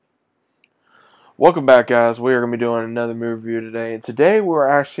Welcome back, guys. We are going to be doing another movie review today, and today we're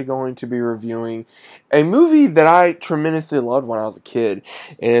actually going to be reviewing a movie that I tremendously loved when I was a kid,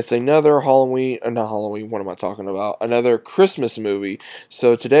 and it's another Halloween, not Halloween, what am I talking about? Another Christmas movie.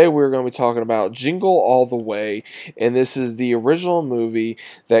 So today we're going to be talking about Jingle All the Way, and this is the original movie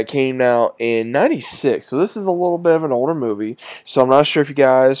that came out in '96, so this is a little bit of an older movie, so I'm not sure if you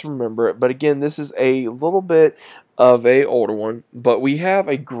guys remember it, but again, this is a little bit of a older one, but we have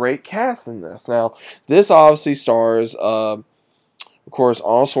a great cast in this. Now, this obviously stars, of course,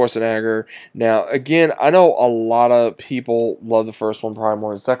 Arnold Schwarzenegger. Now, again, I know a lot of people love the first one probably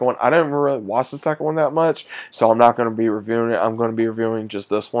more than the second one. I didn't really watch the second one that much, so I'm not going to be reviewing it. I'm going to be reviewing just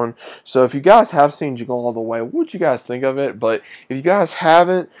this one. So if you guys have seen Jingle All the Way, what would you guys think of it? But if you guys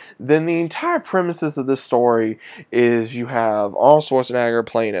haven't, then the entire premises of this story is you have Arnold Schwarzenegger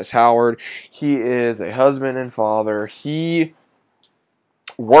playing as Howard. He is a husband and father. He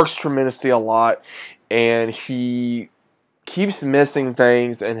works tremendously a lot, and he keeps missing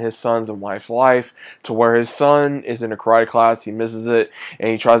things in his son's and wife's life, to where his son is in a karate class, he misses it,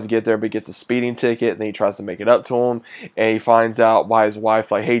 and he tries to get there but gets a speeding ticket, and then he tries to make it up to him, and he finds out by his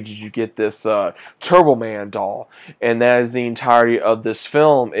wife, like, hey, did you get this Turbo Man doll? And that is the entirety of this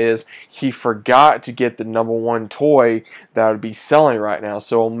film, is he forgot to get the #1 toy that would be selling right now.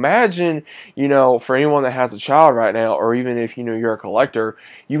 So imagine, for anyone that has a child right now, or even if you're a collector,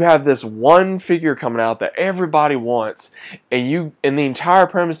 you have this one figure coming out that everybody wants, and the entire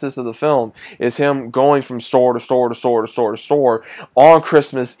premises of the film is him going from store to store to store to store to store on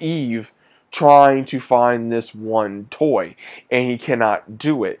Christmas Eve, trying to find this one toy, and he cannot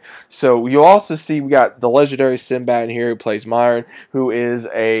do it. So you also see we got the legendary Sinbad in here, who plays Myron, who is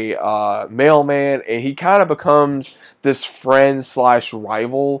a mailman, and he kind of becomes this friend slash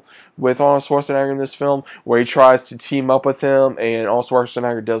rival with Arnold Schwarzenegger in this film, where he tries to team up with him, and Arnold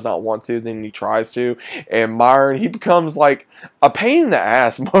Schwarzenegger does not want to, then he tries to, and Myron, he becomes like a pain in the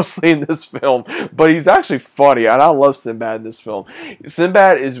ass mostly in this film, but he's actually funny, and I love Sinbad in this film.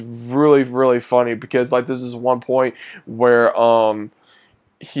 Sinbad is really, really funny, because like this is one point where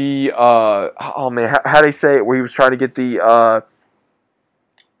he oh man, how do they say it, where he was trying to get the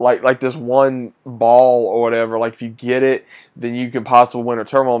like this one ball or whatever, like if you get it, then you can possibly win a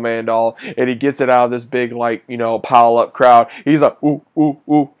Turbo Man doll, and he gets it out of this big, like, pile up crowd. He's like, ooh, ooh,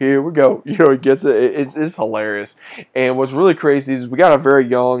 ooh, here we go. He gets it. It's hilarious. And what's really crazy is we got a very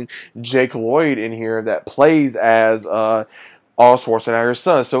young Jake Lloyd in here that plays as Arnold Schwarzenegger's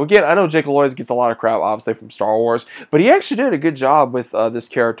son. So again, I know Jake Lloyd gets a lot of crap, obviously, from Star Wars, but he actually did a good job with this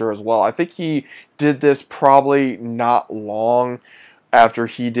character as well. I think he did this probably not long after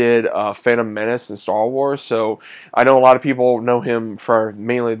he did Phantom Menace and Star Wars. So I know a lot of people know him for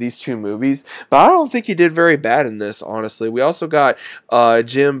mainly these two movies, but I don't think he did very bad in this, honestly. We also got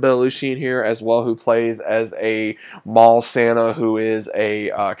Jim Belushi in here as well, who plays as a mall Santa, who is a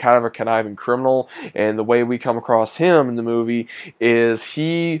kind of a conniving criminal, and the way we come across him in the movie is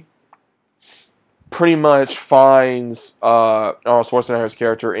he pretty much finds Arnold Schwarzenegger's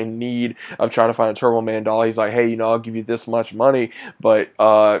character in need of trying to find a Turbo Man doll. He's like, hey, I'll give you this much money, but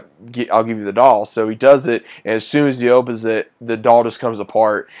I'll give you the doll. So he does it, and as soon as he opens it, the doll just comes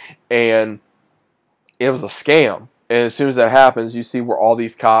apart, and it was a scam. And as soon as that happens, you see where all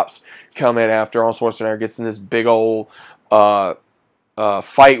these cops come in after Arnold Schwarzenegger gets in this big old fight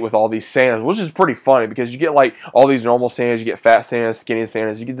with all these Santas, which is pretty funny, because you get like all these normal Santas, you get fat Santas, skinny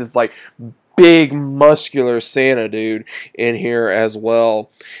Santas, you get this like big muscular Santa dude in here as well.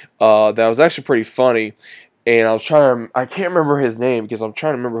 That was actually pretty funny. And I can't remember his name, because I'm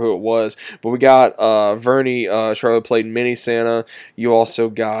trying to remember who it was. But we got Vernie Charlie played Mini Santa. You also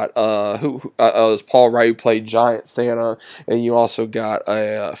got it was Paul Wright, who played Giant Santa, and you also got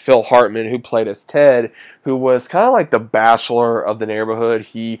Phil Hartman, who played as Ted, who was kind of like the bachelor of the neighborhood.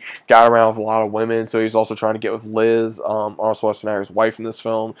 He got around with a lot of women, so he's also trying to get with Liz, Arnold Schwarzenegger's wife in this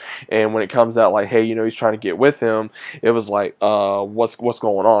film. And when it comes out, like, hey, he's trying to get with him, it was like, what's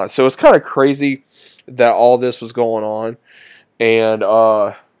going on? So it's kind of crazy that all this was going on. And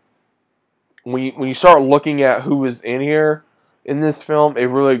when you start looking at who was in here in this film, it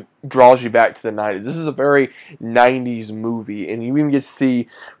really draws you back to the 90s. This is a very 90s movie, and you even get to see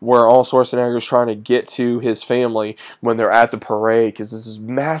where Arnold Schwarzenegger is trying to get to his family when they're at the parade, because this is a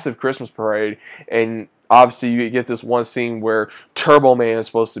massive Christmas parade, and obviously you get this one scene where Turbo Man is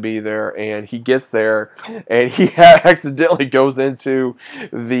supposed to be there, and he gets there, and he accidentally goes into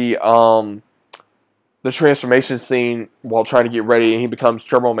the transformation scene while trying to get ready, and he becomes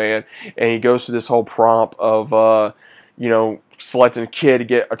Turbo Man, and he goes through this whole prompt of, selecting a kid to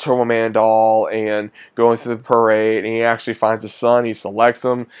get a Turbo Man doll and going through the parade, and he actually finds his son. He selects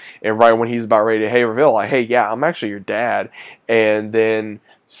him, and right when he's about ready to reveal, like, hey, yeah, I'm actually your dad. And then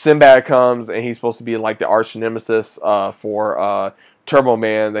Sinbad comes, and he's supposed to be like the arch nemesis for Turbo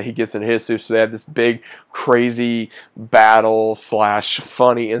Man that he gets in his suit. So they have this big, crazy battle /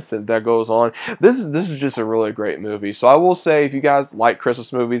 funny incident that goes on. This is just a really great movie. So I will say, if you guys like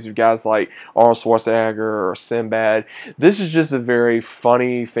Christmas movies, if you guys like Arnold Schwarzenegger or Sinbad, this is just a very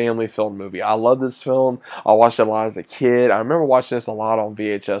funny family film movie. I love this film. I watched it a lot as a kid. I remember watching this a lot on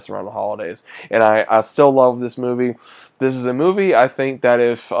VHS around the holidays, and I still love this movie. This is a movie I think that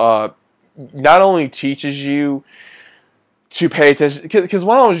if not only teaches you to pay attention, because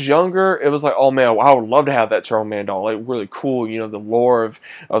when I was younger, it was like, oh man, I would love to have that Turbo Man doll, like really cool, you know, the lore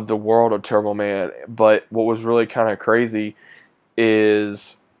of the world of Turbo Man. But what was really kind of crazy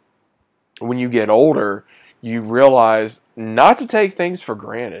is when you get older, you realize not to take things for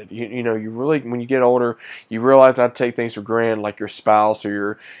granted. You know, you really, when you get older, you realize not to take things for granted, like your spouse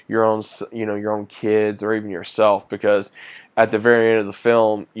or your own, you know, your own kids or even yourself, because at the very end of the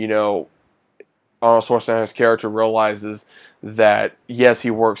film, you know, Arnold Schwarzenegger's character realizes that, yes,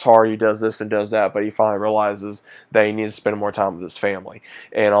 he works hard, he does this and does that, but he finally realizes that he needs to spend more time with his family,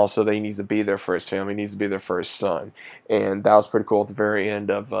 and also that he needs to be there for his family, he needs to be there for his son. And that was pretty cool at the very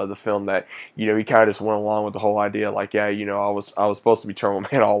end of the film, that, you know, he kind of just went along with the whole idea, like, yeah, you know, I was supposed to be Turbo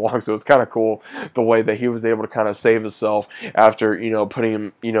Man all along. So it was kind of cool the way that he was able to kind of save himself after, you know, putting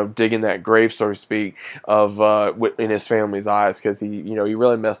him, you know, digging that grave, so to speak, of in his family's eyes, because he, you know, he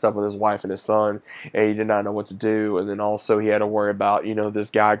really messed up with his wife and his son, and he did not know what to do. And then also he had to worry about, you know, this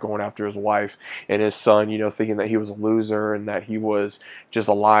guy going after his wife and his son, you know, thinking that he was a loser and that he was just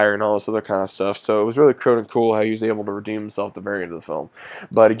a liar and all this other kind of stuff. So it was really cool how he was able to redeem himself at the very end of the film.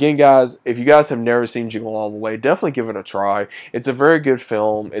 But again, guys, if you guys have never seen Jingle All the Way, definitely give it a try. It's a very good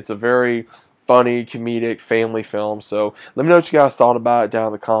film. It's a very funny, comedic, family film. So let me know what you guys thought about it down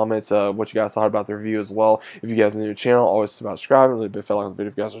in the comments, what you guys thought about the review as well. If you guys are new to the channel, always subscribe and leave a big fella on the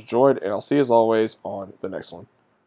video if you guys enjoyed, and I'll see you as always on the next one.